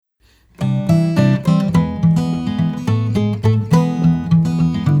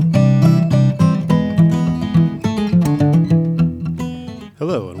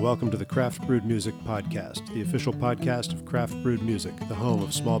welcome to the Craft Brewed Music Podcast, the official podcast of Craft Brewed Music, the home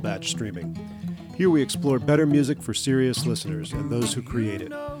of small batch streaming. Here we explore better music for serious listeners and those who create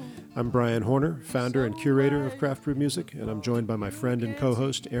it. I'm Brian Horner, founder and curator of Craft Brewed Music, and I'm joined by my friend and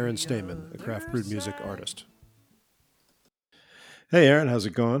co-host Aaron Stamen, a Craft Brewed Music artist. Hey Aaron, how's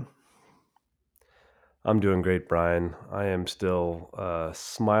it going? I'm doing great, Brian. I am still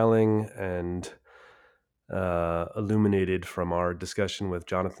smiling and illuminated from our discussion with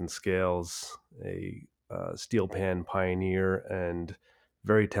Jonathan Scales, a steel pan pioneer and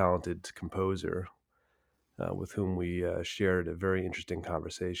very talented composer with whom we shared a very interesting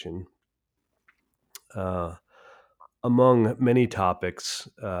conversation. Among many topics,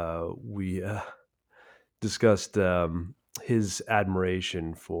 we discussed his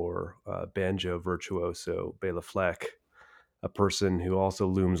admiration for banjo virtuoso Bela Fleck, a person who also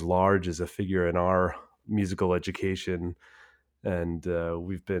looms large as a figure in our musical education. And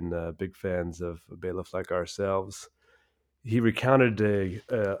we've been big fans of Bela Fleck ourselves. He recounted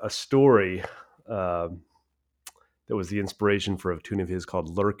a story that was the inspiration for a tune of his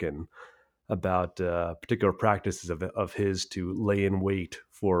called Lurkin, about particular practices of his to lay in wait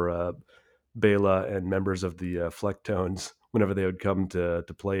for Bela and members of the Flecktones whenever they would come to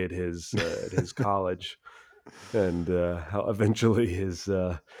play at his college, and how eventually his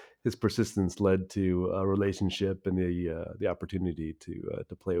persistence led to a relationship and the opportunity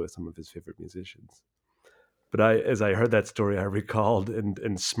to play with some of his favorite musicians. But as I heard that story, I recalled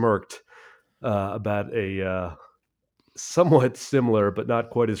and smirked about a somewhat similar but not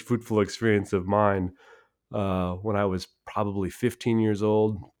quite as fruitful experience of mine when I was probably 15 years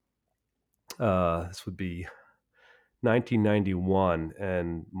old. This would be 1991,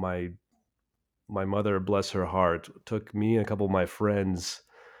 and my mother, bless her heart, took me and a couple of my friends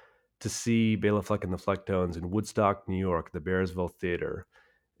to see Bela Fleck and the Flecktones in Woodstock, New York, the Bearsville Theater.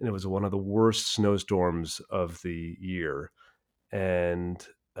 And it was one of the worst snowstorms of the year. And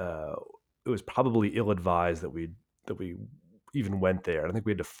it was probably ill-advised that we even went there. I think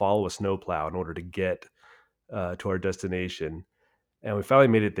we had to follow a snowplow in order to get to our destination. And we finally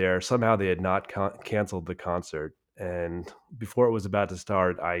made it there. Somehow they had not canceled the concert. And before it was about to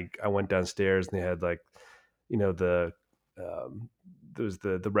start, I went downstairs and they had the there was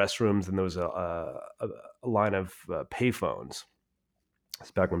the restrooms, and there was a line of payphones.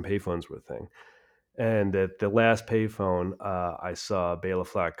 It's back when payphones were a thing. And at the last payphone, I saw Bela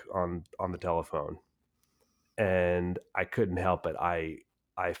Fleck on the telephone, and I couldn't help it. I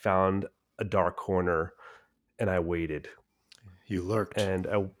found a dark corner, and I waited. You lurked. And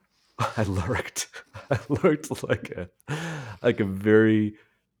I lurked. I lurked like a very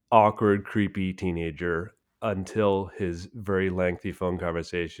awkward, creepy teenager until his very lengthy phone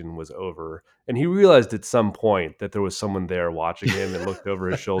conversation was over. And he realized at some point that there was someone there watching him, and looked over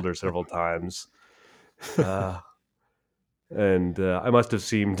his shoulder several times. And I must have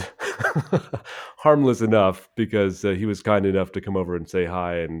seemed harmless enough, because he was kind enough to come over and say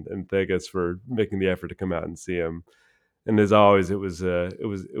hi and thank us for making the effort to come out and see him. And as always, it was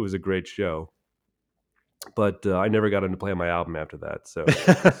a great show. But I never got him to play on my album after that, so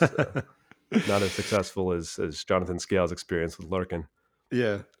it was not as successful as Jonathan Scales' experience with Lurkin.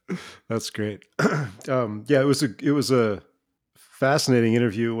 Yeah, that's great. It was a fascinating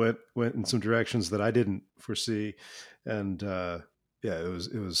interview. Went in some directions that I didn't foresee, and it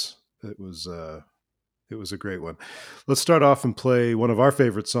was a great one. Let's start off and play one of our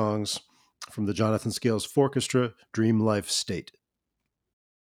favorite songs from the Jonathan Scales Forchestra, Dream Life State.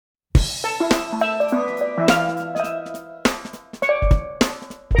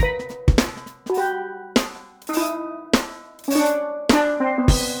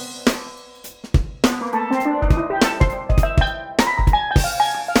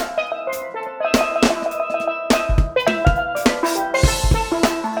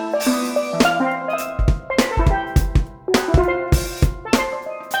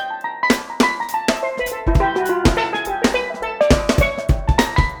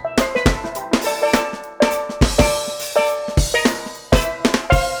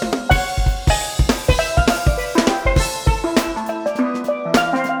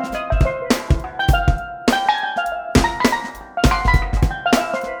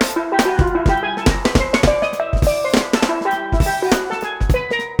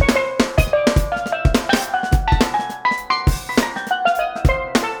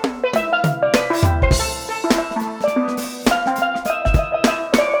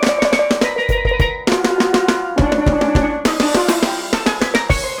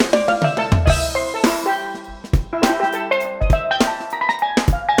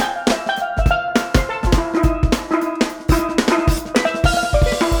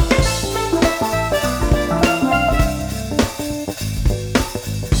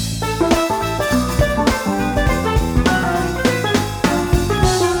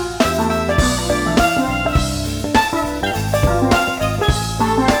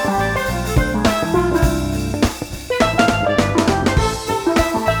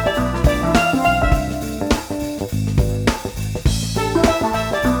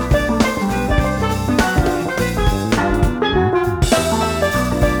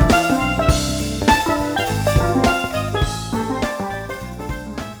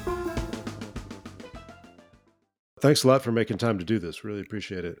 Thanks a lot for making time to do this. Really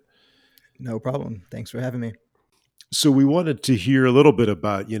appreciate it. No problem. Thanks for having me. So we wanted to hear a little bit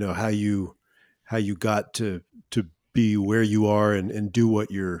about, how you got to be where you are and do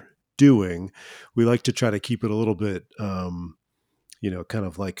what you're doing. We like to try to keep it a little bit, kind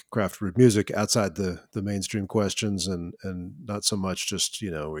of like craft root music outside the mainstream questions, and not so much just,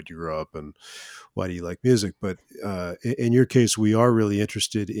 where do you grow up and why do you like music? But in your case, we are really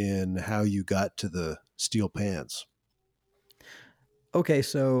interested in how you got to the steel pans. Okay,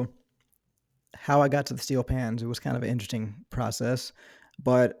 so how I got to the steel pans, it was kind of an interesting process,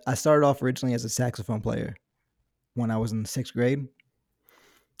 but I started off originally as a saxophone player when I was in 6th grade.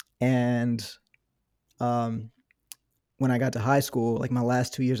 And um, when I got to high school, like my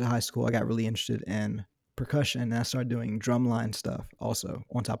last 2 years of high school, I got really interested in percussion, and I started doing drumline stuff also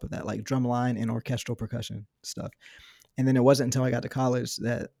on top of that, like drumline and orchestral percussion stuff. And then it wasn't until I got to college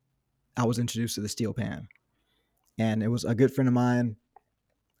that I was introduced to the steel pan. And it was a good friend of mine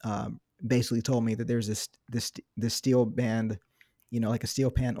basically told me that there's this steel band, like a steel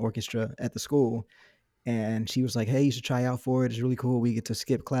pan orchestra at the school, and she was like, "Hey, you should try out for it. It's really cool. We get to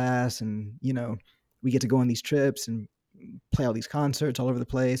skip class, and we get to go on these trips and play all these concerts all over the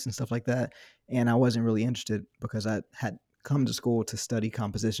place and stuff like that." And I wasn't really interested because I had come to school to study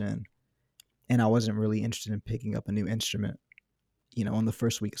composition, and I wasn't really interested in picking up a new instrument, on the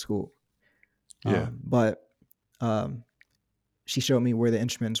first week of school. Yeah. But um, she showed me where the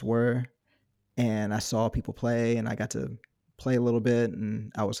instruments were, and I saw people play, and I got to play a little bit,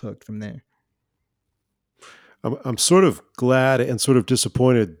 and I was hooked from there. I'm sort of glad and sort of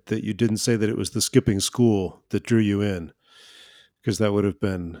disappointed that you didn't say that it was the skipping school that drew you in, because that would have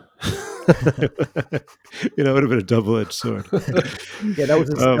been, it would have been a double-edged sword. Yeah,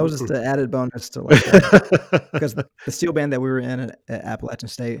 that was just the added bonus to like because the steel band that we were in at Appalachian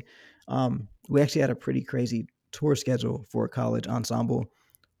State, we actually had a pretty crazy tour schedule for a college ensemble.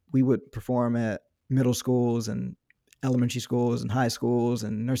 We would perform at middle schools and elementary schools and high schools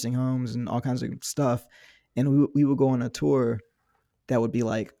and nursing homes and all kinds of stuff. And we would go on a tour that would be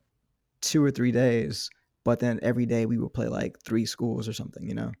like 2 or 3 days, but then every day we would play like 3 schools or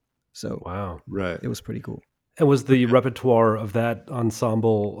something. So Wow. Right. it was pretty cool. And was the repertoire of that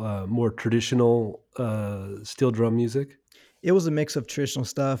ensemble more traditional steel drum music? It was a mix of traditional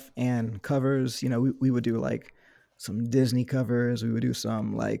stuff and covers. We would do like some Disney covers. We would do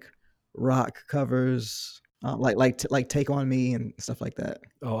some like rock covers, like Take on Me and stuff like that.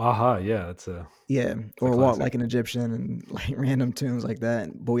 Oh, aha, yeah, that's Yeah, a or Walk classic. Like an Egyptian and like random tunes like that.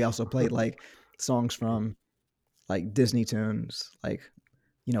 But we also played like songs from like Disney tunes. Like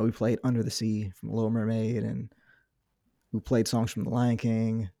we played Under the Sea from Little Mermaid, and we played songs from The Lion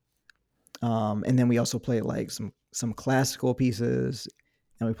King. And then we also played like some classical pieces,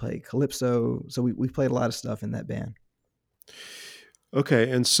 and we played calypso. So we played a lot of stuff in that band. Okay,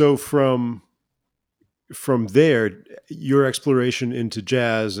 and so from there, your exploration into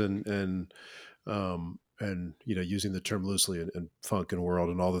jazz and using the term loosely, and funk and world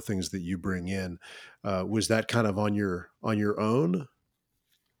and all the things that you bring in, was that kind of on your own?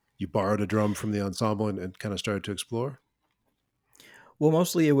 You borrowed a drum from the ensemble and kind of started to explore. Well,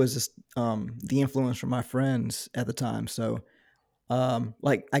 mostly it was just the influence from my friends at the time. So,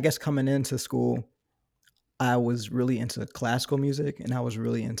 like I guess coming into school, I was really into classical music, and I was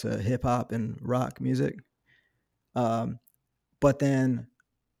really into hip hop and rock music. Um, but then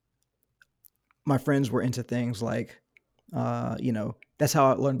my friends were into things like, that's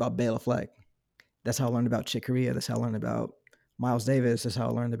how I learned about Bela Fleck. That's how I learned about Chick Corea. That's how I learned about Miles Davis. That's how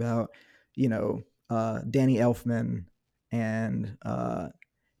I learned about, Danny Elfman, and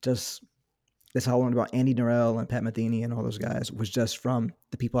just that's how I learned about Andy Narell and Pat Metheny and all those guys, was just from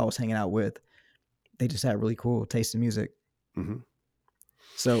the people I was hanging out with. They just had really cool taste in music. Mm-hmm.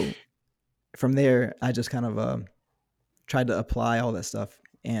 So from there, I just kind of tried to apply all that stuff.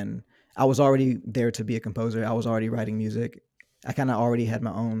 And I was already there to be a composer. I was already writing music. I kind of already had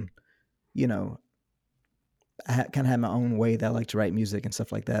my own, you know, I kind of had my own way that I like to write music and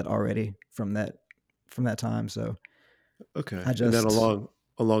stuff like that already from that time. So Okay, I and then just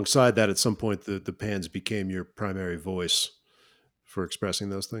alongside that, at some point, the pans became your primary voice for expressing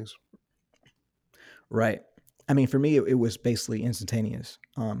those things. right. I mean, for me, it was basically instantaneous.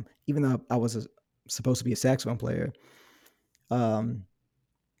 Even though I was supposed to be a saxophone player, um,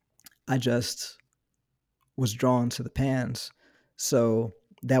 I just was drawn to the pans. So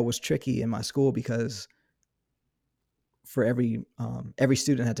that was tricky in my school because for every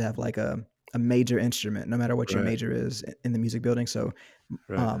student had to have like a major instrument, no matter what your Right, major is in the music building. So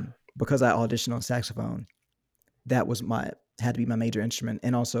right. because I auditioned on saxophone, that was my had to be my major instrument,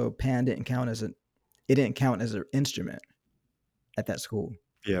 and also pan didn't count as it didn't count as an instrument at that school.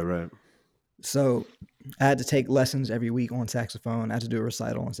 Yeah, right. So I had to take lessons every week on saxophone. I had to do a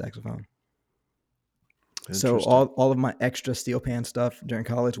recital on saxophone. So all of my extra steel pan stuff during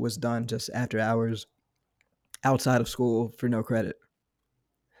college was done just after hours outside of school for no credit.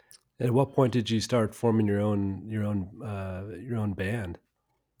 At what point did you start forming your own band?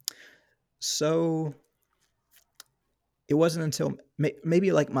 So it wasn't until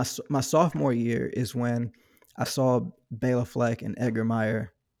maybe like my sophomore year is when I saw Bela Fleck and Edgar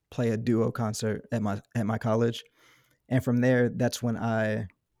Meyer play a duo concert at my college, and from there, that's when I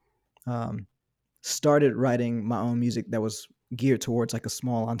started writing my own music that was geared towards like a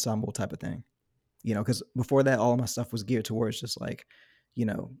small ensemble type of thing. You know, because before that, all of my stuff was geared towards just like, you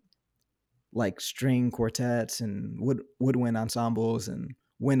know, like string quartets and woodwind ensembles and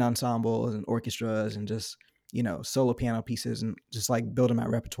wind ensembles and orchestras and just, you know, solo piano pieces and just like building my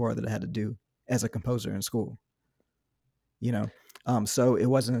repertoire that I had to do as a composer in school. You know, so it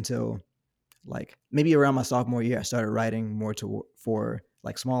wasn't until like maybe around my sophomore year I started writing more for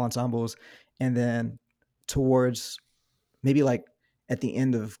like small ensembles, and then towards maybe like at the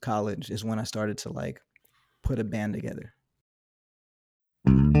end of college is when I started to like put a band together.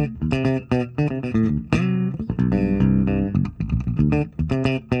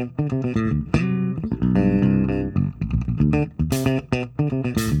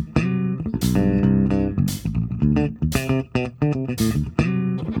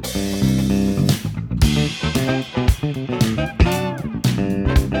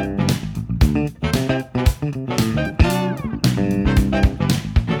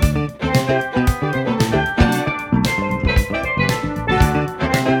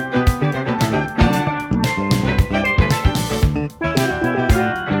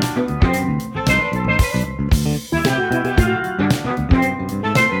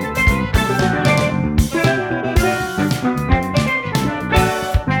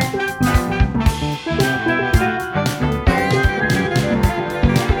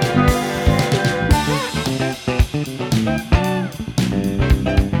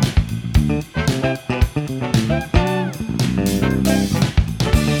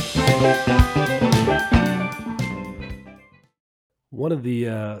 One of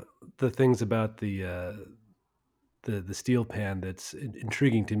the things about the steel pan that's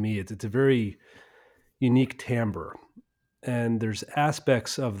intriguing to me, it's a very unique timbre, and there's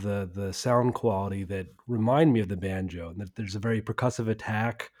aspects of the sound quality that remind me of the banjo. And that there's a very percussive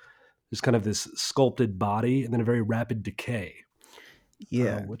attack. There's kind of this sculpted body, and then a very rapid decay.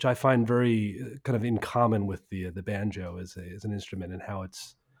 Yeah, Which I find very kind of in common with the banjo as an instrument and how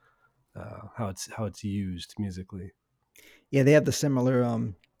it's used musically. yeah, they have the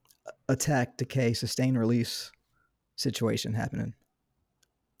similar attack, decay, sustain, release situation happening.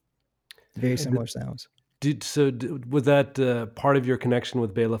 Very similar sounds. Was that part of your connection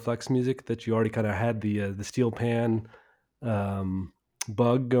with Bela Fleck's music, that you already kind of had the steel pan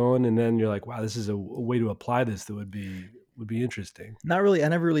bug going, and then you're like, wow, this is a way to apply this that would be interesting? Not really. I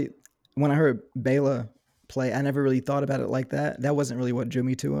never really, when I heard Bela play, I never really thought about it like that. That wasn't really what drew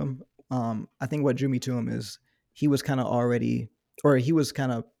me to him. I think what drew me to him is he was kind of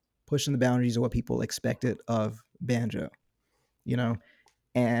pushing the boundaries of what people expected of banjo, you know,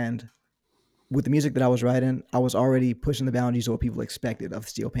 and with the music that I was writing, I was already pushing the boundaries of what people expected of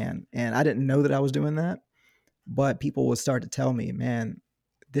steel pan. And I didn't know that I was doing that, but people would start to tell me, man,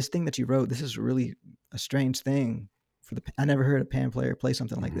 this thing that you wrote, this is really a strange thing I never heard a pan player play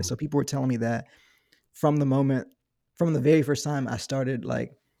something like this. So people were telling me that from the very first time I started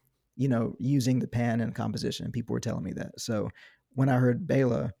like, you know, using the pan in composition, people were telling me that. So when I heard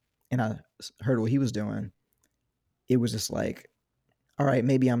Bela and I heard what he was doing, it was just like, all right,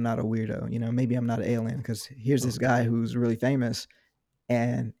 maybe I'm not a weirdo, you know, maybe I'm not an alien, because here's this guy who's really famous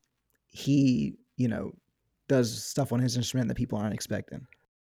and he, you know, does stuff on his instrument that people aren't expecting.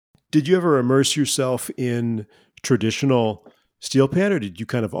 Did you ever immerse yourself in traditional steel pan, or did you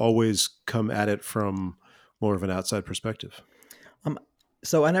kind of always come at it from more of an outside perspective?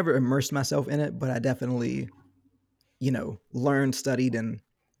 So I never immersed myself in it, but I definitely, you know, learned, studied, and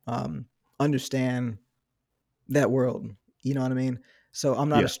understand that world. You know what I mean? So I'm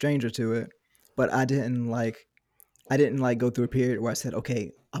not a stranger to it, but I didn't go through a period where I said,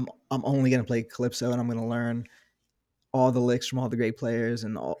 okay, I'm only going to play calypso and I'm going to learn all the licks from all the great players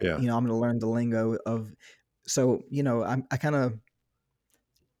and all, you know, I'm going to learn the lingo of, so, you know, I kind of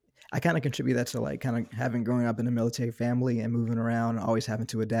contribute that to like kind of having growing up in a military family and moving around and always having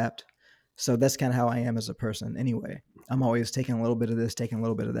to adapt. So that's kind of how I am as a person anyway. I'm always taking a little bit of this, taking a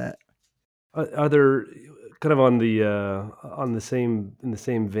little bit of that. Are there kind of in the same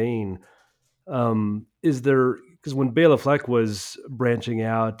vein, Is there, because when Bela Fleck was branching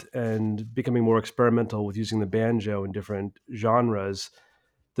out and becoming more experimental with using the banjo in different genres,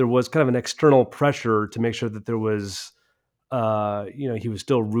 there was kind of an external pressure to make sure that there was, he was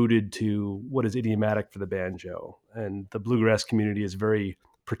still rooted to what is idiomatic for the banjo. And the bluegrass community is very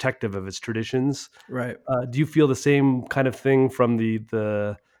protective of its traditions. Right. Do you feel the same kind of thing from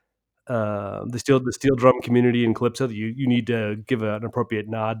the steel drum community in Calypso, that you need to give an appropriate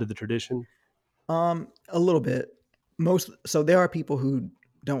nod to the tradition? A little bit. So there are people who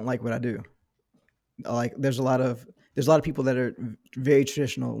don't like what I do. Like there's a lot of people that are very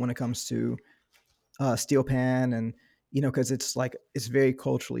traditional when it comes to steel pan, and because it's very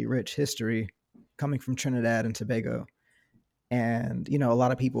culturally rich history coming from Trinidad and Tobago, and a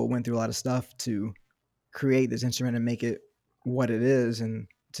lot of people went through a lot of stuff to create this instrument and make it what it is and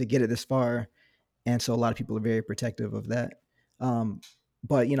to get it this far. And so a lot of people are very protective of that.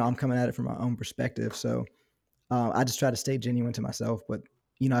 But I'm coming at it from my own perspective, so I just try to stay genuine to myself. But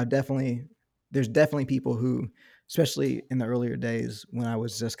I definitely there's definitely people who, especially in the earlier days when I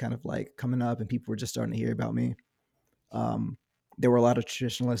was just kind of like coming up and people were just starting to hear about me. Um, there were a lot of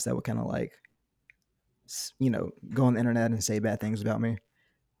traditionalists that would kind of like go on the internet and say bad things about me.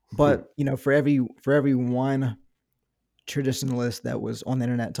 Hmm. But for every one traditionalist that was on the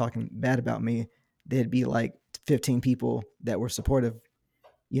internet talking bad about me, there'd be like 15 people that were supportive,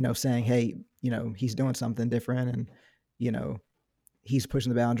 saying, hey, he's doing something different, and you know he's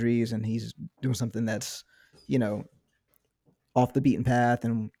pushing the boundaries and he's doing something that's you know off the beaten path,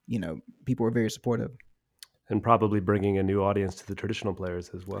 and people were very supportive. And probably bringing a new audience to the traditional players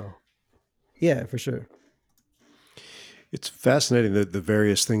as well. Yeah, for sure. It's fascinating that the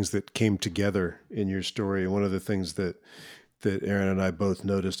various things that came together in your story. One of the things that Aaron and I both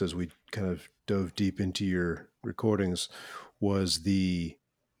noticed as we kind of dove deep into your recordings was the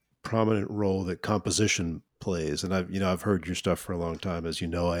prominent role that composition plays. And I've heard your stuff for a long time. As you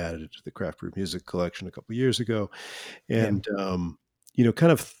know, I added it to the Craft Brew Music collection a couple of years ago. Yeah. And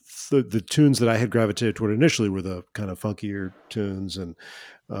kind of the tunes that I had gravitated toward initially were the kind of funkier tunes,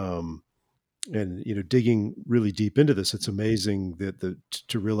 um, and digging really deep into this, it's amazing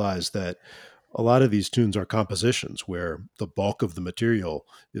to realize that a lot of these tunes are compositions where the bulk of the material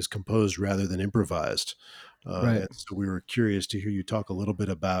is composed rather than improvised. Right. And so we were curious to hear you talk a little bit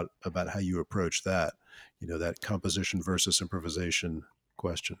about how you approach that, that composition versus improvisation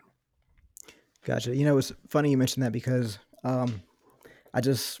question. Gotcha. It's funny you mentioned that because I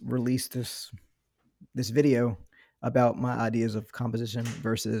just released this video about my ideas of composition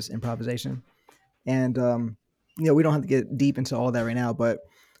versus improvisation. And we don't have to get deep into all that right now, but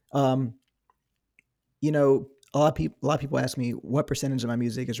um, a lot of people ask me what percentage of my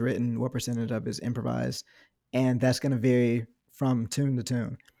music is written, what percentage of it is improvised, and that's going to vary from tune to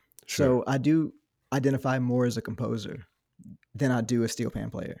tune. Sure. So I do identify more as a composer than I do a steel pan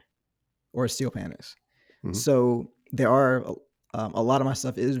player or a steel panist. Hmm. So there are a lot of my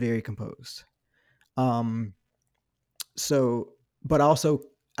stuff is very composed. Um, so, but I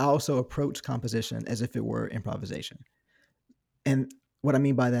also approach composition as if it were improvisation. And what I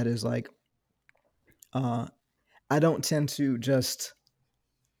mean by that is like uh, I don't tend to just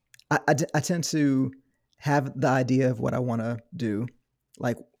I tend to have the idea of what I want to do,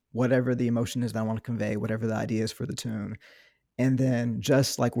 like whatever the emotion is that I want to convey, whatever the idea is for the tune, and then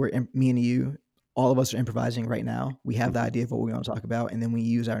just like me and you, all of us are improvising right now. We have the Hmm. idea of what we want to talk about, and then we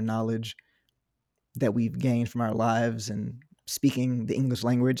use our knowledge that we've gained from our lives and speaking the English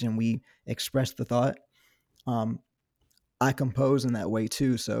language, and we express the thought. Um, I compose in that way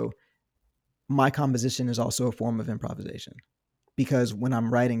too, so my composition is also a form of improvisation because when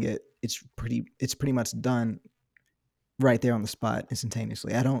I'm writing it, it's pretty much done right there on the spot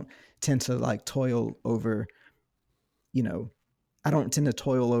instantaneously. I don't tend to like toil over, you know, I don't tend to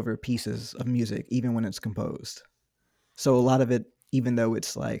toil over pieces of music even when it's composed. So a lot of it, even though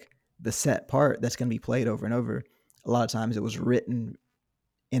it's like the set part that's going to be played over and over, a lot of times it was written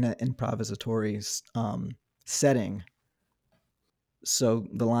in an improvisatory setting, so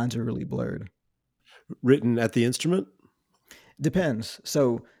the lines are really blurred. Written at the instrument. Depends.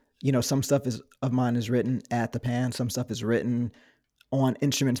 So some stuff is of mine is written at the pan. Some stuff is written on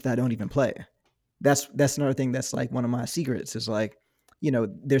instruments that I don't even play. That's another thing that's like one of my secrets is like,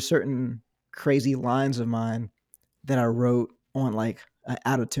 there's certain crazy lines of mine that I wrote on like an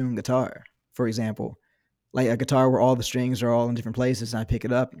out of tune guitar, for example, like a guitar where all the strings are all in different places, and I pick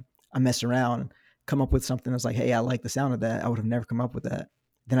it up, I mess around, come up with something that's like, hey, I like the sound of that. I would have never come up with that.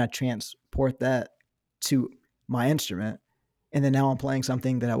 Then I transport that to my instrument, and then now I'm playing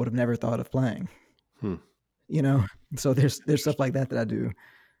something that I would have never thought of playing. Hmm. You know, so there's stuff like that I do.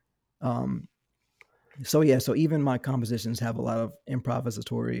 So yeah, so even my compositions have a lot of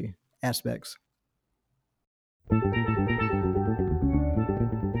improvisatory aspects.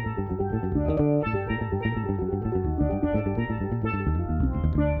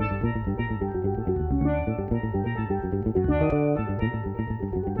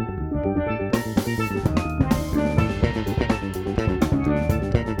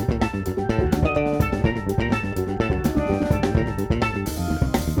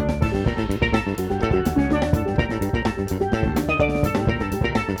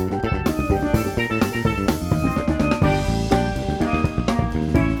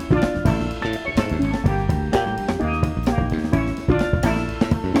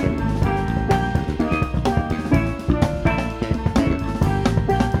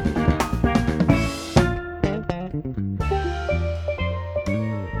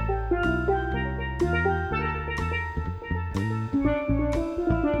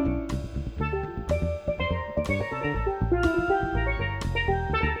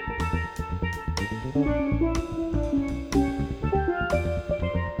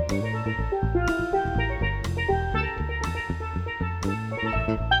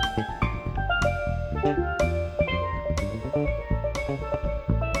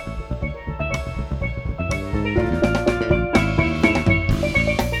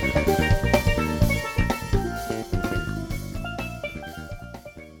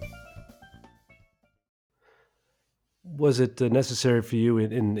 Was it necessary for you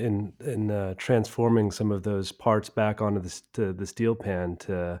in transforming some of those parts back onto the steel pan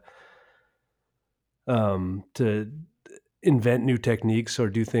to invent new techniques or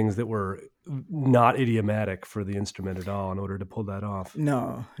do things that were not idiomatic for the instrument at all in order to pull that off?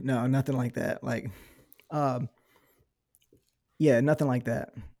 No, nothing like that. Like, yeah, nothing like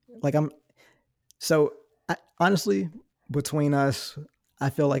that. Like honestly, between us, I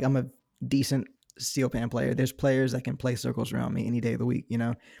feel like I'm a decent steel pan player. There's players that can play circles around me any day of the week,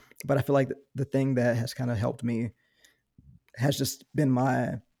 but I feel like the thing that has kind of helped me has just been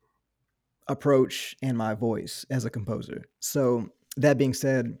my approach and my voice as a composer. So that being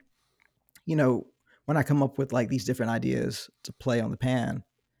said, when I come up with like these different ideas to play on the pan,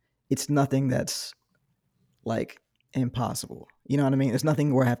 it's nothing that's like impossible. You know what I mean? It's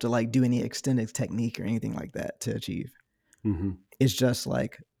nothing where I have to like do any extended technique or anything like that to achieve. Mm-hmm. It's just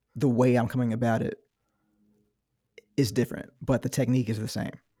like the way I'm coming about it is different, but the technique is the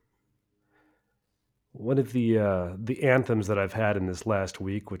same. One of the anthems that I've had in this last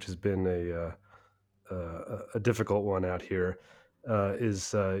week, which has been a difficult one out here,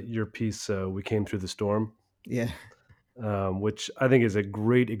 is your piece, "We Came Through the Storm." Yeah. Which I think is a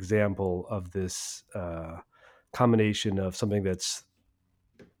great example of this combination of something that's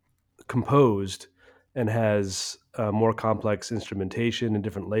composed and has more complex instrumentation and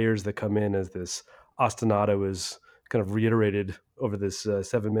different layers that come in as this ostinato is kind of reiterated over this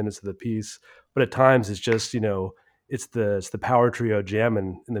 7 minutes of the piece. But at times it's just, it's the power trio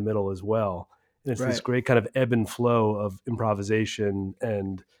jamming in the middle as well. And it's this Right. great kind of ebb and flow of improvisation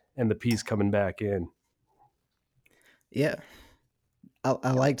and the piece coming back in. Yeah.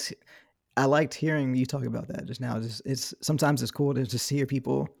 I liked hearing you talk about that just now. It's sometimes it's cool to just hear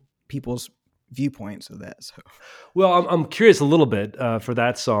people's viewpoints of that. So, Well, I'm curious a little bit for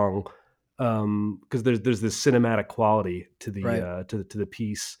that song because there's this cinematic quality to the right. To the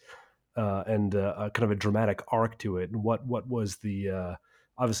piece and a kind of a dramatic arc to it. And what was the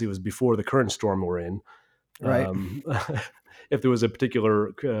obviously it was before the current storm we're in. Right. If there was a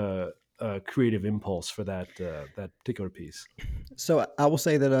particular creative impulse for that particular piece. So I will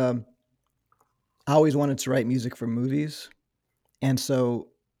say that I always wanted to write music for movies, and so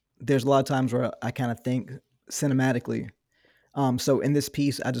there's a lot of times where I kind of think cinematically. So in this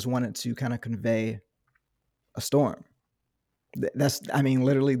piece, I just wanted to kind of convey a storm.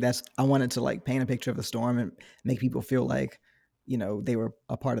 Literally, I wanted to like paint a picture of the storm and make people feel like, they were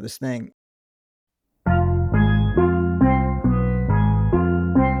a part of this thing.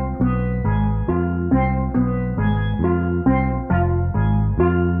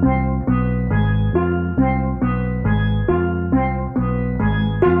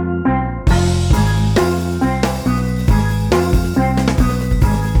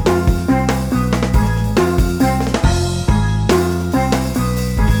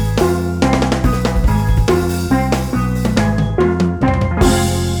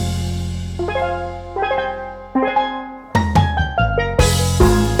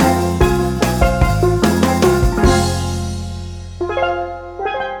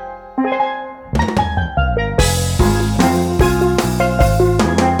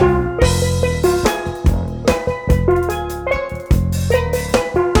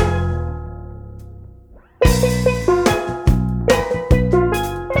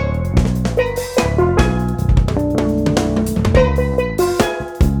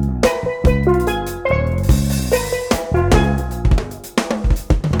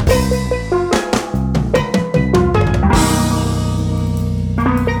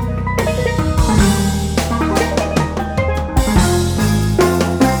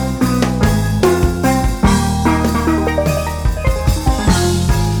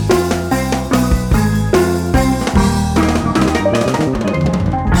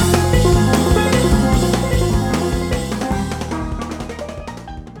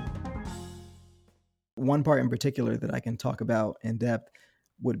 one part in particular that I can talk about in depth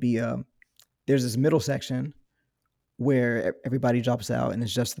would be there's this middle section where everybody drops out and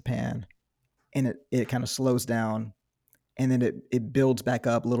it's just the pan, and it kind of slows down, and then it builds back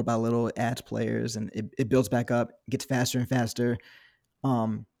up little by little. It adds players, and it builds back up, gets faster and faster,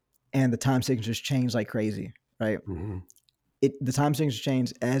 and the time signatures change like crazy, right? Mm-hmm. The time signatures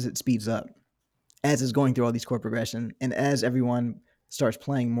change as it speeds up, as it's going through all these chord progression, and as everyone starts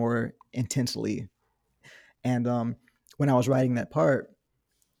playing more intensely. And when I was writing that part,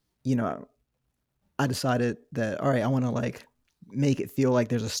 I decided that, all right, I want to like make it feel like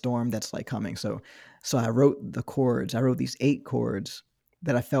there's a storm that's like coming. So I wrote the chords. I wrote these 8 chords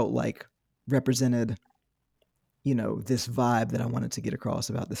that I felt like represented, this vibe that I wanted to get across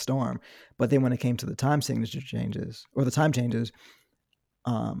about the storm. But then when it came to the time signature changes or the time changes,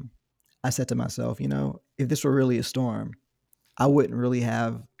 I said to myself, if this were really a storm, I wouldn't really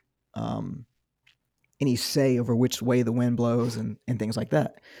have any say over which way the wind blows and things like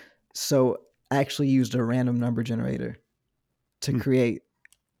that. So I actually used a random number generator to create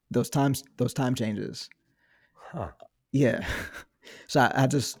those time changes. Huh. Yeah. So I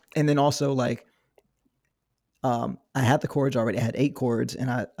just, and then also like, I had the chords already. I had 8 chords,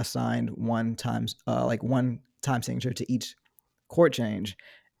 and I assigned one time signature to each chord change.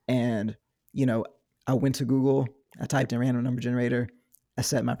 And, I went to Google, I typed in random number generator, I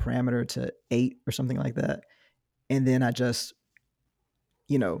set my parameter to 8 or something like that. And then I just,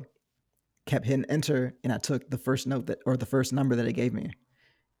 kept hitting enter, and I took the first note the first number that it gave me.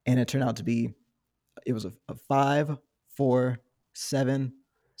 And it turned out to be, it was a 5, 4, 7,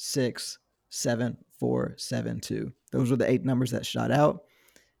 6, 7, 4, 7, 2. Those were the 8 numbers that shot out.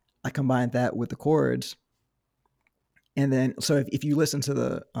 I combined that with the chords. And then, so if you listen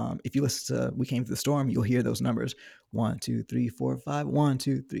to We Came Through the Storm, you'll hear those numbers: 1, 2, 3, 4, 5, 1,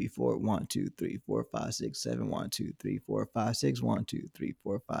 2, 3, 4, 1, 2, 3, 4, 5, 6, 7, 1, 2, 3, 4, 5, 6, 1, 2, 3,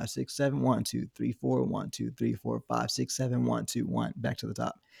 4, 5, 6, 7, 1, 2, 3, 4, 1, 2, 3, 4, 5, 6, 7, 1, 2, 1, back to the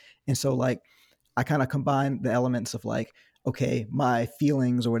top. And so like, I kind of combined the elements of like, okay, my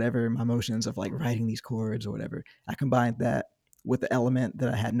feelings or whatever, my emotions of like writing these chords or whatever, I combined that with the element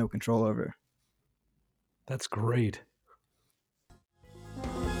that I had no control over. That's great.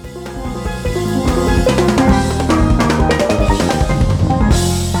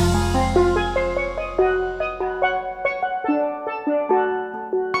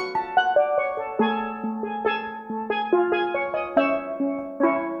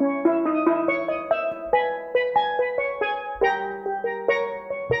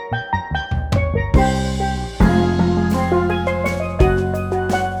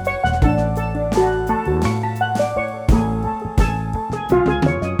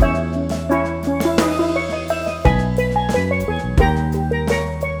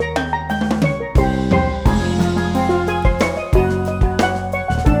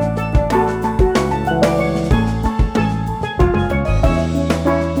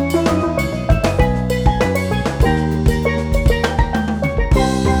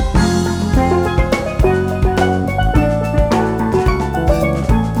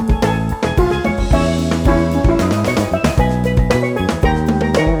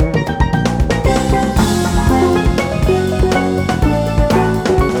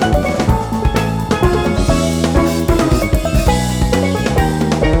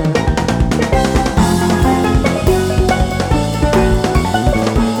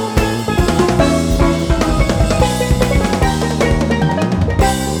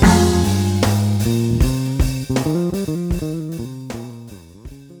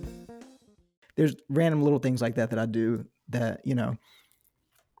 There's random little things like that I do that,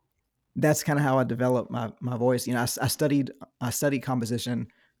 that's kind of how I developed my voice. I studied composition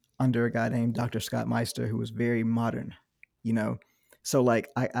under a guy named Dr. Scott Meister, who was very modern, So like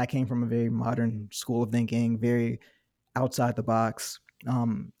I came from a very modern school of thinking, very outside the box.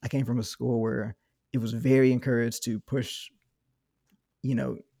 I came from a school where it was very encouraged to push,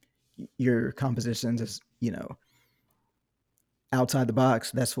 your compositions as, outside the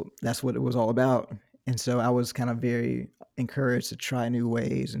box. That's what it was all about. And so I was kind of very encouraged to try new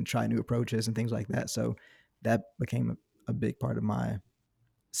ways and try new approaches and things like that. So that became a big part of my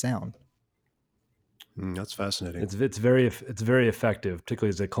sound. That's fascinating. It's very effective, particularly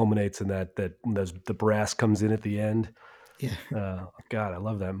as it culminates in that the brass comes in at the end. Yeah. God, I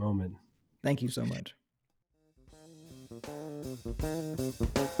love that moment. Thank you so much.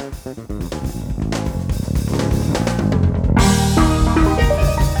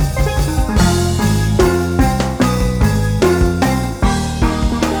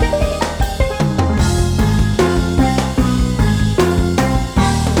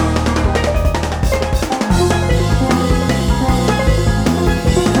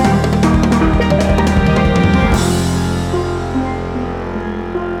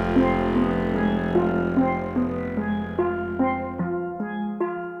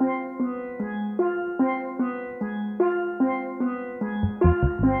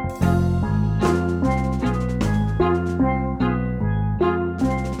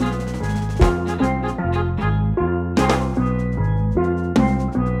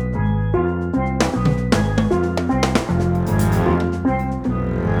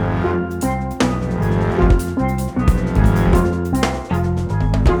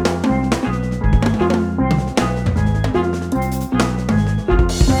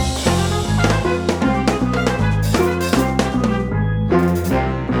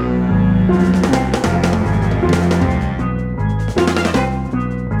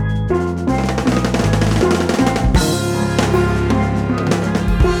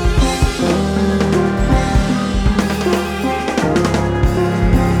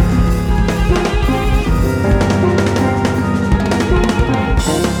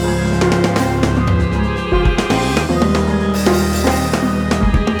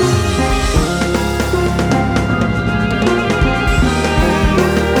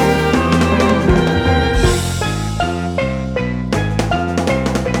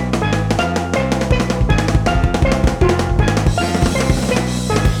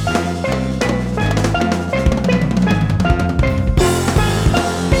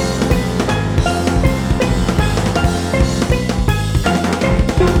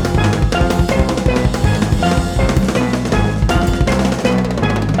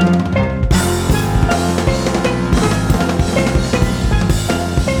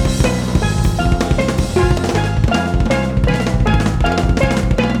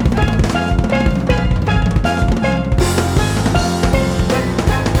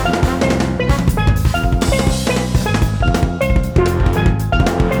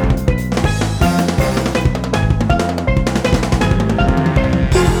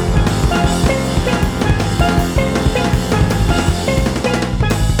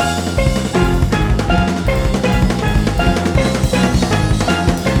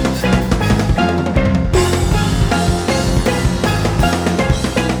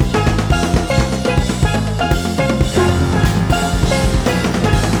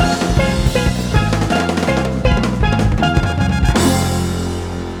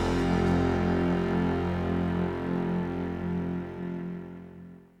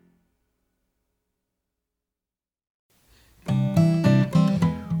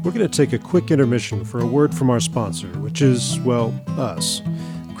 we're going to take a quick intermission for a word from our sponsor, which is, well, us.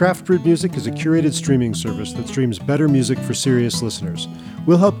 Craft Brewed Music is a curated streaming service that streams better music for serious listeners.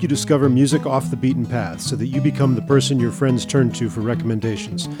 We'll help you discover music off the beaten path so that you become the person your friends turn to for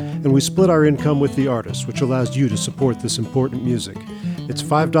recommendations. And we split our income with the artist, which allows you to support this important music. It's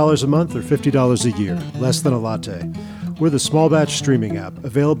 $5 a month or $50 a year, less than a latte. We're the Small Batch streaming app,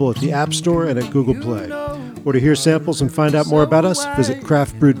 available at the App Store and at Google Play. Or to hear samples and find out more about us, visit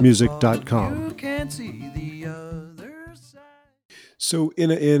craftbrewedmusic.com. So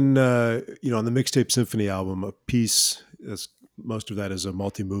on the Mixtape Symphony album, a piece, most of that is a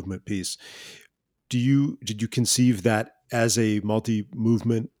multi-movement piece. Did you conceive that as a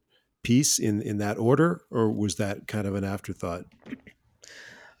multi-movement piece in that order, or was that kind of an afterthought?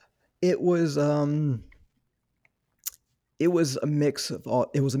 It was a mix of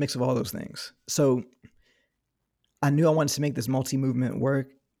all. It was a mix of all those things. So I knew I wanted to make this multi-movement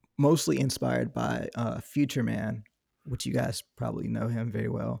work, mostly inspired by Future Man, which you guys probably know him very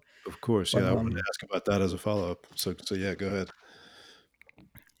well. Of course, yeah. I wanted to ask about that as a follow-up. So yeah, go ahead.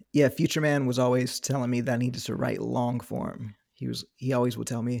 Yeah, Future Man was always telling me that I needed to write long form. He always would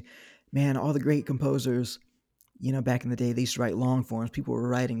tell me, man, all the great composers, back in the day, they used to write long forms. People were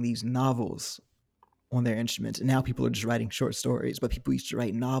writing these novels on their instruments, and now people are just writing short stories. But people used to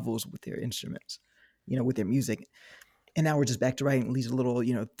write novels with their instruments, with their music. And now we're just back to writing these little,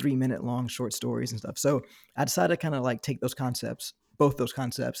 3-minute long short stories and stuff. So I decided to kind of like take both those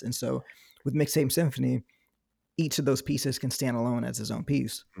concepts. And so with Mixtape Symphony, each of those pieces can stand alone as its own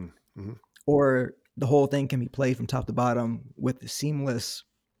piece. Mm-hmm. Or the whole thing can be played from top to bottom with seamless,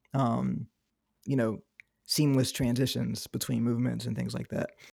 seamless transitions between movements and things like that.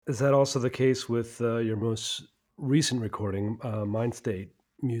 Is that also the case with your most recent recording, Mindstate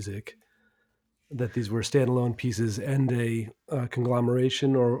Music? That these were standalone pieces and a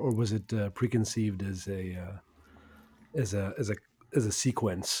conglomeration, or was it preconceived as a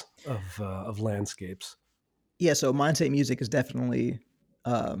sequence of landscapes? Yeah, so Mindstate Music is definitely,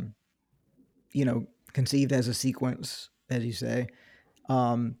 conceived as a sequence, as you say,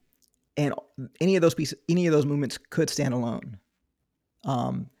 and any of those movements could stand alone,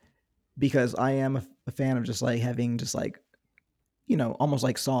 because I am a fan of just like having just like, almost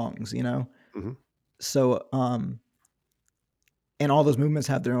like songs, Mm-hmm. So, and all those movements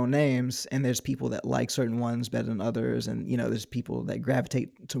have their own names, and there's people that like certain ones better than others, and there's people that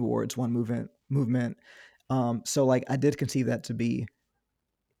gravitate towards one movement. So like I did conceive that to be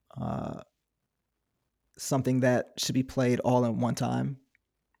something that should be played all at one time,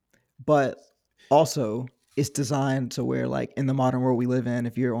 but also it's designed to where, like, in the modern world we live in,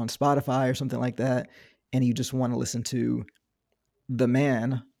 if you're on Spotify or something like that, and you just want to listen to The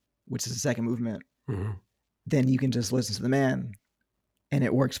Man, which is the second movement, mm-hmm. then you can just listen to The Man, and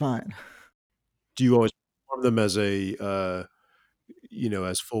it works fine. Do you always perform them as as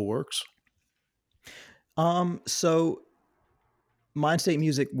full works? So Mindstate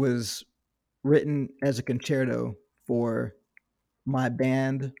Music was written as a concerto for my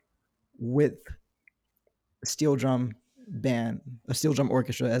band with a steel drum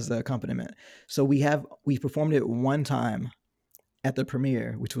orchestra as the accompaniment. So we performed it one time at the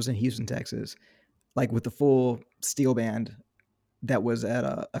premiere, which was in Houston, Texas, like with the full steel band that was at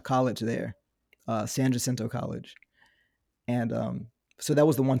a college there, San Jacinto College. And so that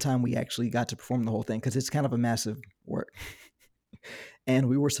was the one time we actually got to perform the whole thing, because it's kind of a massive work. And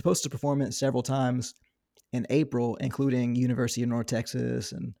we were supposed to perform it several times in April, including University of North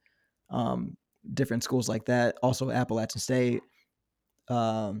Texas and different schools like that, also Appalachian State.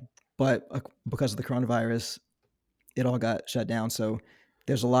 But because of the coronavirus, it all got shut down. So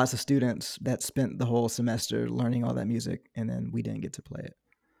there's lots of students that spent the whole semester learning all that music, and then we didn't get to play it.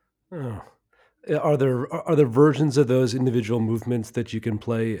 Oh. Are there versions of those individual movements that you can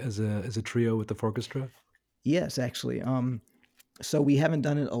play as a trio with the orchestra? Yes, actually. So we haven't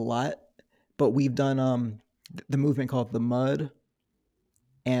done it a lot, but we've done the movement called the Mud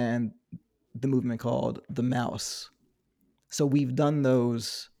and the movement called the Mouse. So we've done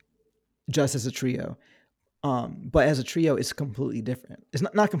those just as a trio. But as a trio, it's completely different. It's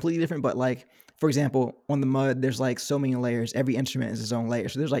not completely different, but like, for example, on the Mud, there's like so many layers. Every instrument is its own layer.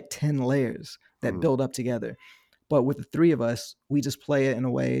 So there's like 10 layers that build up together. But with the three of us, we just play it in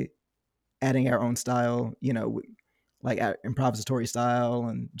a way, adding our own style, like our improvisatory style,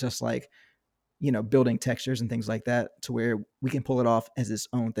 and just like, building textures and things like that to where we can pull it off as its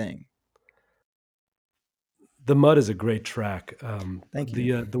own thing. The Mud is a great track. Thank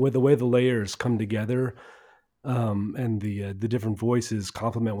you. The way the layers come together, and the different voices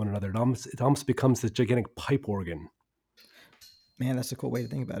complement one another. It almost becomes this gigantic pipe organ. Man, that's a cool way to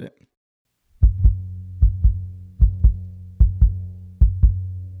think about it.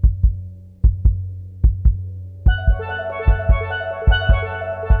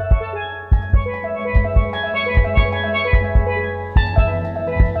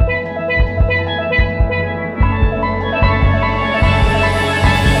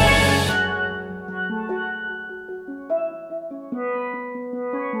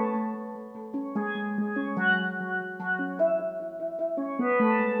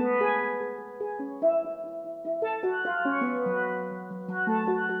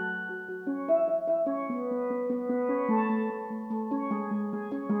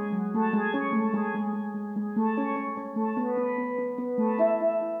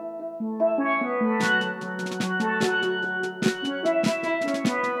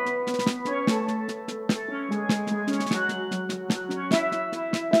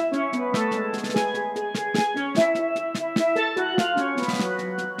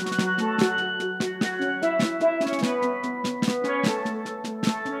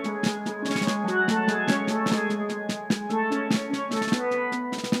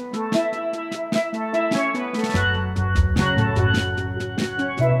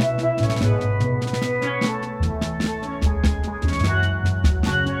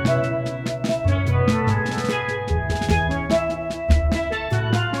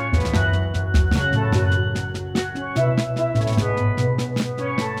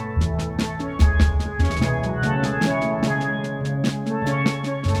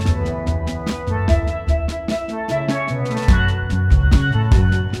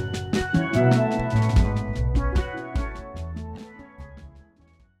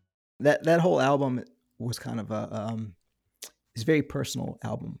 That whole album was kind of a it's a very personal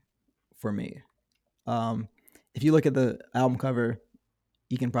album for me. Um, if you look at the album cover,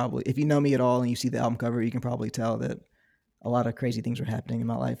 you can probably, if you know me at all and you see the album cover, you can probably tell that a lot of crazy things were happening in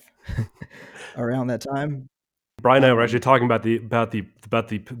my life around that time. Brian and I were actually talking about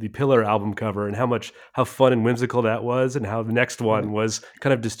the Pillar album cover and how fun and whimsical that was, and how the next one was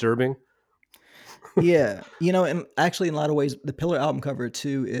kind of disturbing. Yeah, and actually, in a lot of ways, the Pillar album cover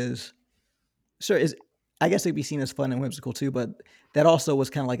too is I guess it'd be seen as fun and whimsical too, but that also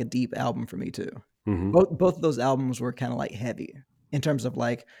was kind of like a deep album for me too. Mm-hmm. Both of those albums were kind of like heavy in terms of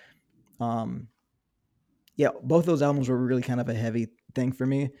like, both of those albums were really kind of a heavy thing for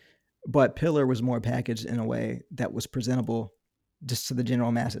me. But Pillar was more packaged in a way that was presentable just to the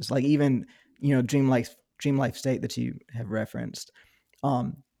general masses. Like even, Dream Life State that you have referenced,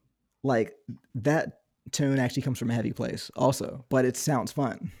 like that tune actually comes from a heavy place also, but it sounds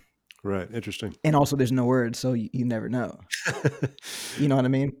fun. Right. Interesting. And also there's no words, so you never know. You know what I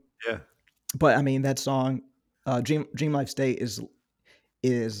mean? Yeah. But I mean, that song, Dream Life State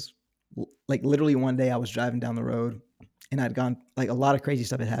is like literally one day I was driving down the road and I'd gone, like a lot of crazy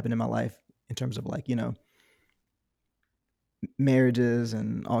stuff had happened in my life in terms of like, marriages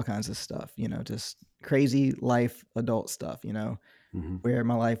and all kinds of stuff, just crazy life, adult stuff, Mm-hmm. where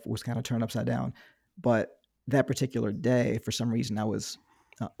my life was kind of turned upside down. But that particular day, for some reason, I was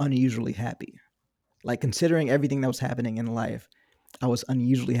unusually happy. Like considering everything that was happening in life, I was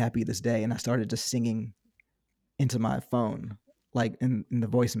unusually happy this day. And I started just singing into my phone, like in the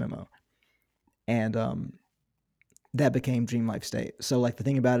voice memo. And that became Dream Life State. So like the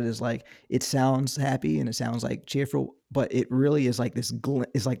thing about it is like it sounds happy and it sounds like cheerful, but it really is like this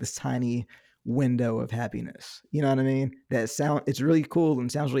is like this tiny window of happiness. You know what I mean? It's really cool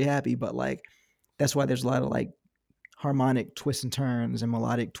and sounds really happy, but like that's why there's a lot of like harmonic twists and turns and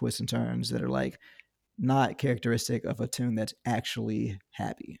melodic twists and turns that are like not characteristic of a tune that's actually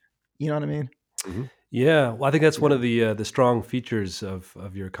happy. You know what I mean? Mm-hmm. Yeah, well, I think that's one of the strong features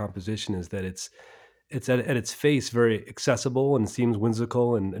of your composition is that it's at its face very accessible and seems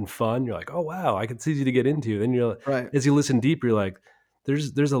whimsical and fun. You're like, oh wow, it's easy to get into. Then you're right. As you listen deeper, you're like,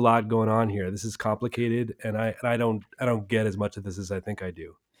 there's a lot going on here. This is complicated, and I don't get as much of this as I think I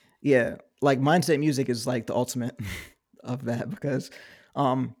do. Yeah, like Mindset Music is like the ultimate of that because,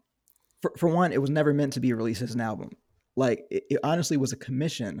 for one, it was never meant to be released as an album. Like it honestly was a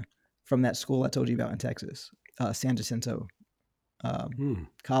commission from that school I told you about in Texas, San Jacinto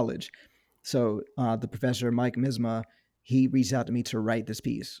College. So the professor, Mike Misma, he reached out to me to write this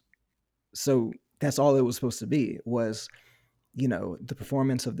piece. So that's all it was supposed to be was, the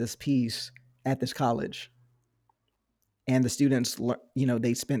performance of this piece at this college. And the students,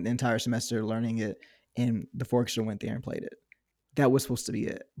 they spent the entire semester learning it, and the orchestra went there and played it. That was supposed to be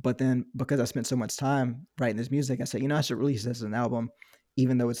it. But then because I spent so much time writing this music, I said, I should release this as an album,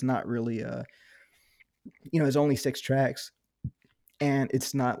 even though it's not really, it's only 6 tracks and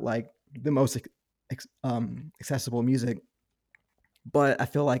it's not like the most accessible music. but I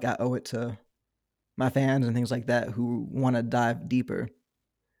feel like I owe it to my fans and things like that who want to dive deeper.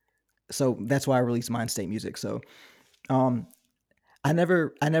 So that's why I release Mind State Music. So um, I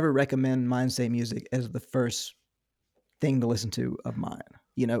never recommend Mind State Music as the first thing to listen to of mine.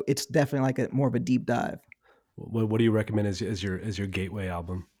 It's definitely like a more of a deep dive. What do you recommend as your gateway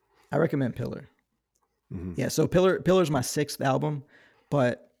album? I recommend Pillar. Mhm. Yeah, so Pillar's my sixth album,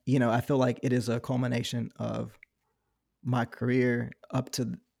 but I feel like it is a culmination of my career up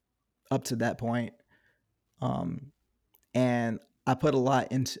to that point. And I put a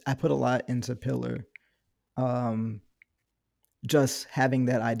lot into Pillar. Um, just having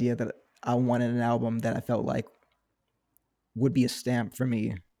that idea that I wanted an album that I felt like would be a stamp for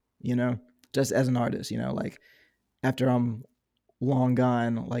me, just as an artist, like after I'm long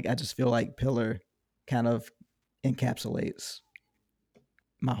gone, like I just feel like Pillar kind of encapsulates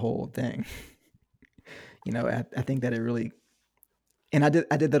my whole thing. I think that it really, and I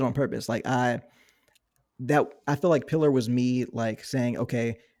did that on purpose. Like I feel like Pillar was me like saying,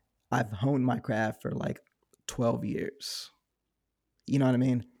 okay, I've honed my craft for like 12 years. You know what I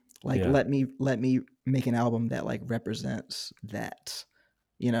mean? Like Yeah. let me make an album that like represents that.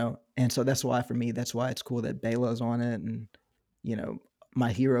 And so that's why for me, that's why it's cool that Bela's on it, and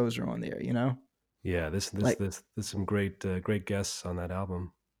my heroes are on there. Yeah, this Like some great guests on that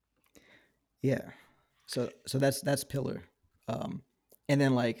album. yeah. So that's Pillar. And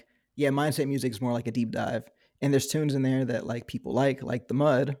then like Mindset Music is more like a deep dive, and there's tunes in there that like people like The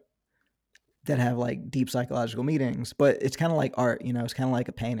Mud, that have like deep psychological meanings, but it's kind of like art, it's kind of like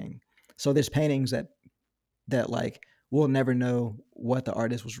a painting. So there's paintings that like we'll never know what the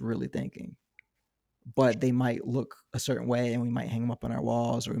artist was really thinking, but they might look a certain way, and we might hang them up on our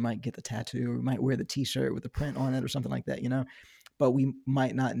walls, or we might get the tattoo, or we might wear the t-shirt with the print on it or something like that, but we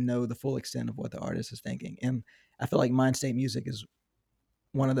might not know the full extent of what the artist is thinking. And I feel like Mind State Music is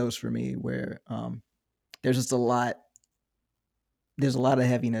one of those for me, where there's just there's a lot of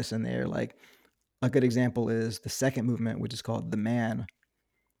heaviness in there. Like a good example is the second movement, which is called The Man.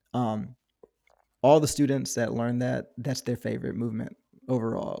 All the students that learn that's their favorite movement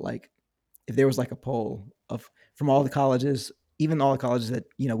overall. Like if there was like a poll of from all the colleges, even all the colleges that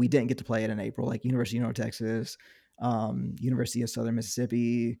we didn't get to play it in April, like University of North Texas, University of Southern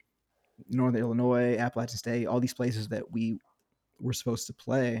Mississippi, Northern Illinois, Appalachian State, all these places that we were supposed to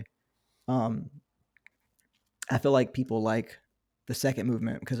play. I feel like people like the second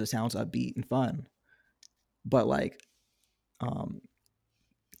movement because it sounds upbeat and fun, but like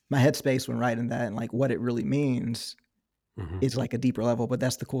my headspace when writing that and like what it really means is like a deeper level. But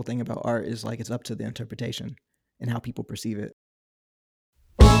that's the cool thing about art, is like it's up to the interpretation and how people perceive it.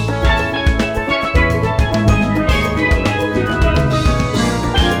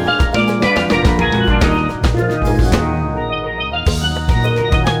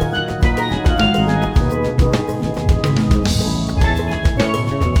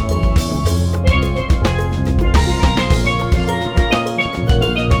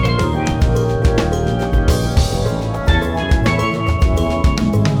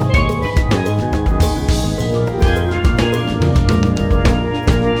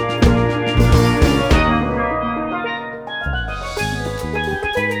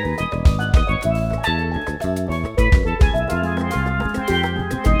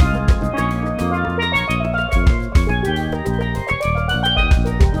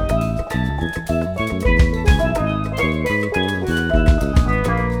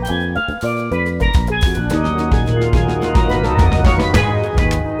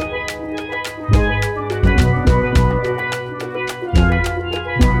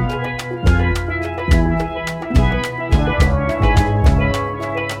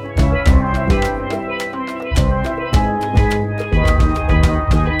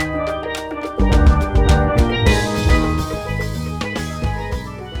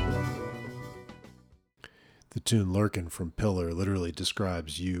 The tune Lurkin from Pillar literally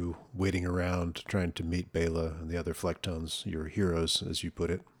describes you waiting around trying to meet Bela and the other Flecktones, your heroes, as you put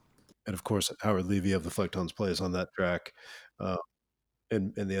it. And of course, Howard Levy of the Flecktones plays on that track.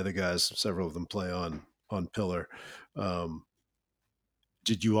 And the other guys, several of them play on Pillar.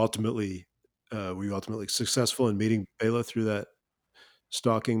 Did you ultimately, were you ultimately successful in meeting Bela through that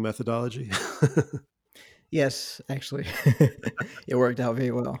stalking methodology? Yes, actually, it worked out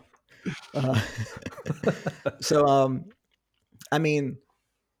very well. So, I mean,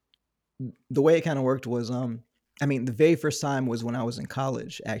 the way it kind of worked was, the very first time was when I was in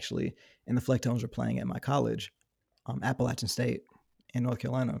college, actually, and the Flecktones were playing at my college, Appalachian State in North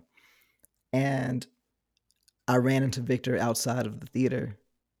Carolina. And I ran into Victor outside of the theater,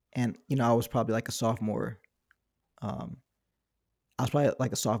 and I was probably like a sophomore. I was probably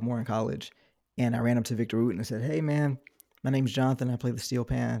like a sophomore in college, and I ran up to Victor Wooten and said, "Hey man, my name's Jonathan. I play the steel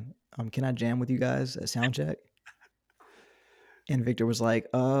pan. Can I jam with you guys at soundcheck?" And Victor was like,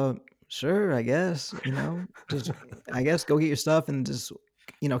 sure, I guess, just I guess go get your stuff and just,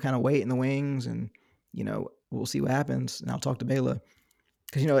 kind of wait in the wings and, we'll see what happens. And I'll talk to Bela.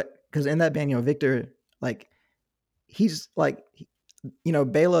 Because in that band, Victor, like, he's like,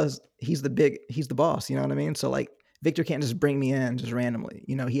 Bela's, he's the boss, you know what I mean? So like, Victor can't just bring me in just randomly.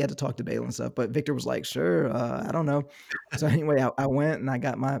 He had to talk to Bela and stuff. But Victor was like, sure, I don't know. So anyway, I went and I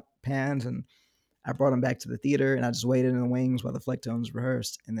got my pans and I brought him back to the theater and I just waited in the wings while the Flecktones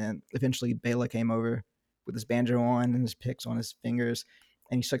rehearsed. And then eventually Bela came over with his banjo on and his picks on his fingers.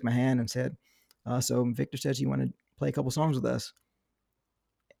 And he shook my hand and said, so Victor says you want to play a couple songs with us.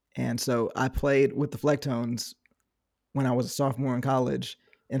 And so I played with the Flecktones when I was a sophomore in college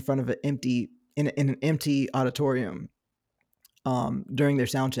in front of an empty auditorium. During their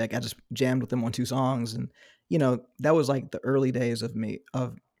sound check, I just jammed with them on 2 songs. And, that was like the early days of me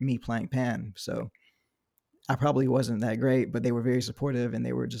playing pan. So I probably wasn't that great, but they were very supportive and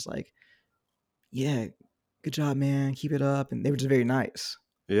they were just like, yeah, good job, man. Keep it up. And they were just very nice.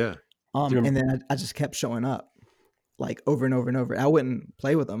 Yeah. And then I just kept showing up like over and over and over. I wouldn't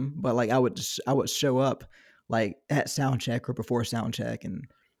play with them, but like I would show up like at sound check or before sound check. And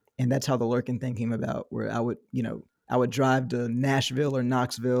that's how the Lurkin thing came about, where I would drive to Nashville or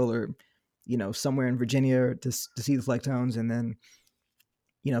Knoxville or, somewhere in Virginia to see the Flecktones. And then,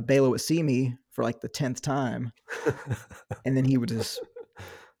 Bela would see me for like the 10th time. And then he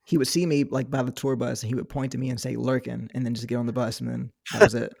would see me like by the tour bus and he would point to me and say Lurkin and then just get on the bus and then that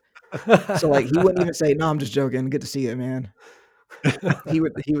was it. So like he wouldn't even say, no, I'm just joking. Good to see you, man. He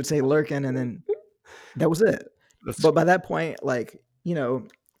would say Lurkin and then that was it. But by that point, like,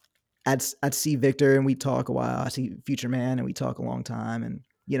 I'd see Victor and we'd talk a while. I see Future Man and we talk a long time. And,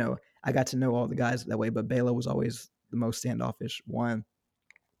 I got to know all the guys that way, but Bela was always the most standoffish one.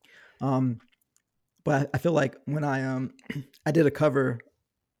 But I feel like when I did a cover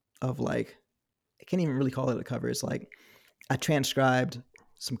of like, I can't even really call it a cover. It's like I transcribed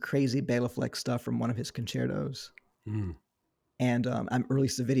some crazy Bela Fleck stuff from one of his concertos. And I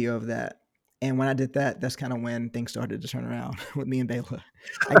released a video of that. And when I did that, that's kind of when things started to turn around with me and Bela.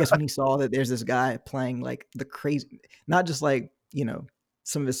 I guess when he saw that there's this guy playing like the crazy, not just like,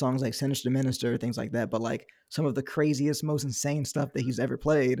 some of his songs like Sinister Minister, things like that, but like some of the craziest, most insane stuff that he's ever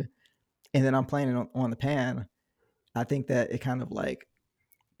played. And then I'm playing it on the pan. I think that it kind of like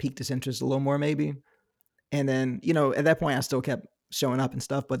piqued his interest a little more maybe. And then, at that point I still kept showing up and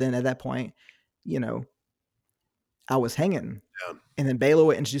stuff. But then at that point, I was hanging. Yeah. And then Bela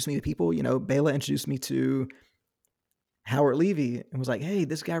would introduce me to people. Bela introduced me to Howard Levy and was like, hey,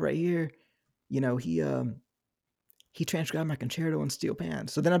 this guy right here, he transcribed my concerto in steel pan.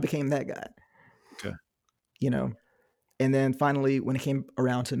 So then I became that guy. Okay. And then finally, when it came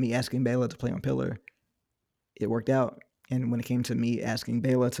around to me asking Bela to play on Pillar, it worked out. And when it came to me asking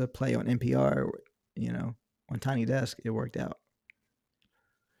Bela to play on NPR, on Tiny Desk, it worked out.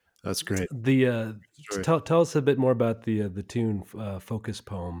 That's great. Tell us a bit more about the tune "Focus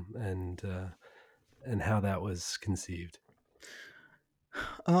Poem" and how that was conceived.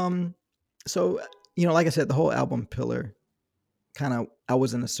 So like I said, the whole album Pillar, kind of I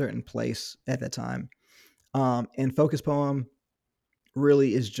was in a certain place at that time, and Focus Poem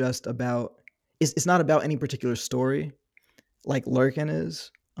really is just about. It's not about any particular story, like Lurkin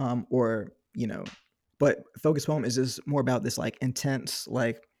is, but Focus Poem is just more about this like intense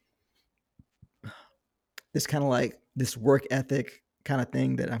like. This kind of like this work ethic kind of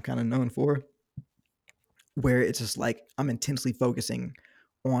thing that I'm kind of known for, where it's just like I'm intensely focusing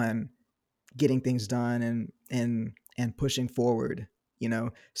on getting things done and pushing forward,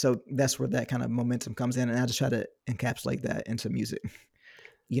 so that's where that kind of momentum comes in. And I just try to encapsulate that into music,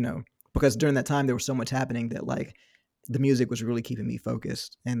 because during that time there was so much happening that like the music was really keeping me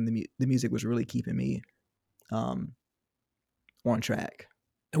focused and the music was really keeping me on track.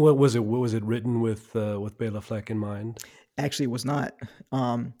 And what was it written with Bela Fleck in mind? Actually, it was not.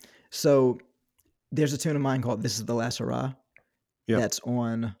 So there's a tune of mine called "This Is the Last Hurrah." Yep. That's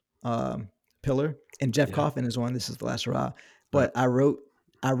on Pillar, and Jeff Coffin is on "This Is the Last Hurrah." But I wrote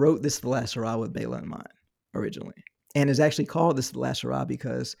 "This Is the Last Hurrah" with Bela in mind originally, and it's actually called "This Is the Last Hurrah"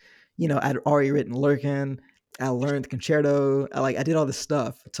 because I'd already written Lurkin. I learned the concerto. I did all this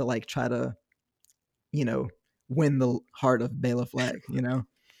stuff to like try to win the heart of Bela Fleck,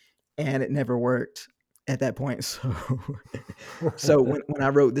 and it never worked at that point. So when I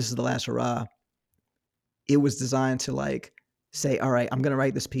wrote "This Is the Last Hurrah," it was designed to like say, all right, I'm going to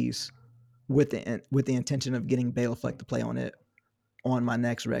write this piece with the intention of getting Bela Fleck to play on it on my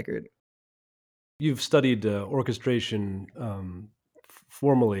next record. You've studied orchestration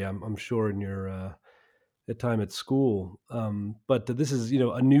formally, I'm sure, in your time at school, but this is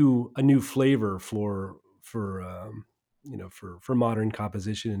a new flavor for for modern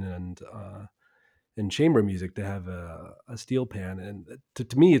composition and chamber music to have a steel pan. And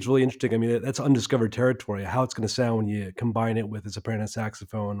to me, it's really interesting. I mean, that's undiscovered territory. How it's going to sound when you combine it with a soprano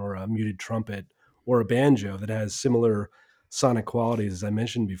saxophone or a muted trumpet or a banjo that has similar sonic qualities, as I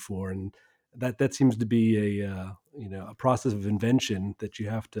mentioned before. And that seems to be a process of invention that you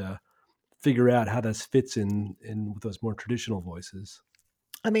have to figure out how this fits in with those more traditional voices.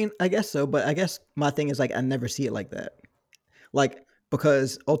 I mean, I guess so, but I guess my thing is like I never see it like that. Like,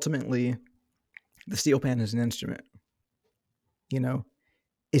 because ultimately the steel pan is an instrument.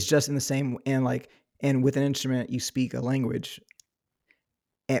 It's just in the same, and with an instrument you speak a language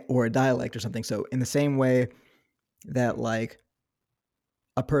or a dialect or something. So in the same way that like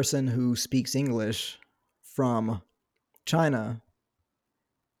a person who speaks English from China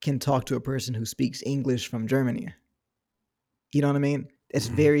can talk to a person who speaks English from Germany. You know what I mean? It's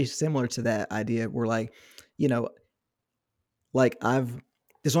very similar to that idea where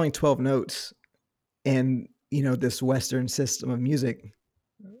there's only 12 notes in, this Western system of music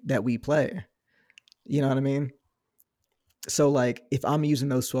that we play. You know what I mean? So like if I'm using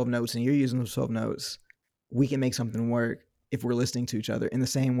those 12 notes and you're using those 12 notes, we can make something work if we're listening to each other in the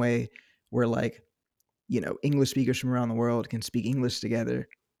same way where like, English speakers from around the world can speak English together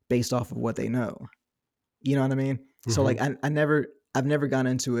based off of what they know. You know what I mean? Mm-hmm. So like I've never gone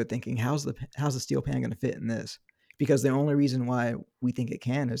into it thinking how's the steel pan going to fit in this? Because the only reason why we think it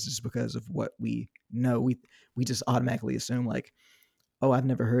can is just because of what we know. We just automatically assume like, oh, I've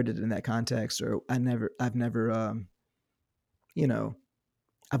never heard it in that context, or I've never I've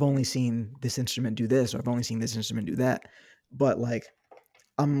only seen this instrument do this, or I've only seen this instrument do that. But like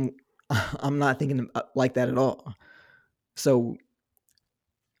I'm not thinking like that at all. So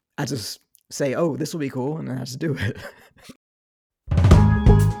I just say, oh, this will be cool, and then I just do it.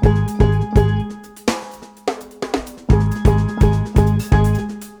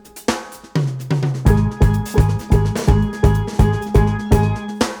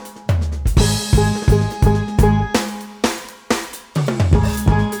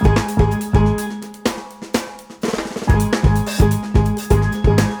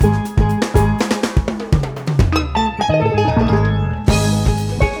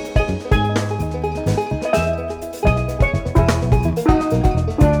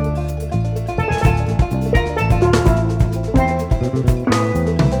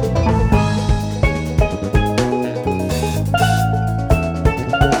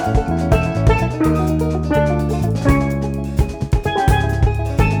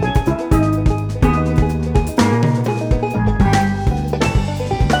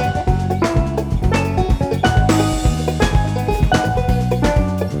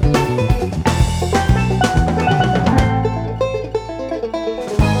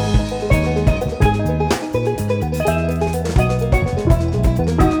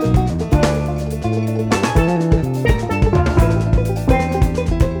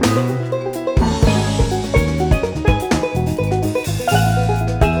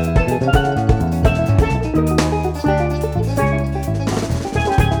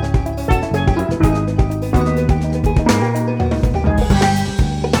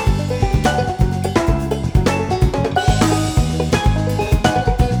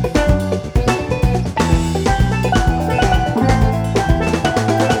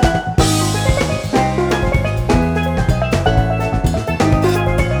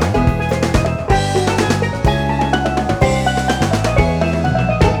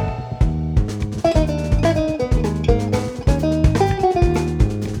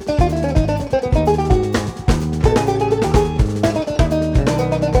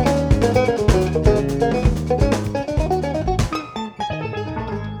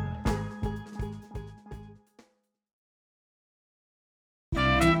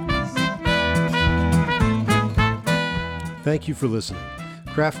 Thank you for listening.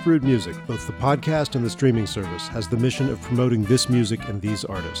 Craft Brewed Music, both the podcast and the streaming service, has the mission of promoting this music and these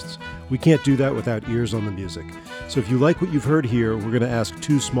artists. We can't do that without ears on the music. So if you like what you've heard here, we're going to ask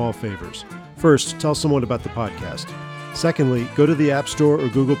two small favors. First, tell someone about the podcast. Secondly, go to the App Store or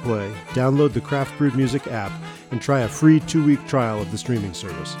Google Play, download the Craft Brewed Music app, and try a free 2-week trial of the streaming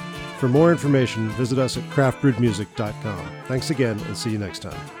service. For more information, visit us at craftbrewedmusic.com. Thanks again, and see you next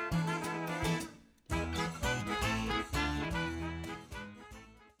time.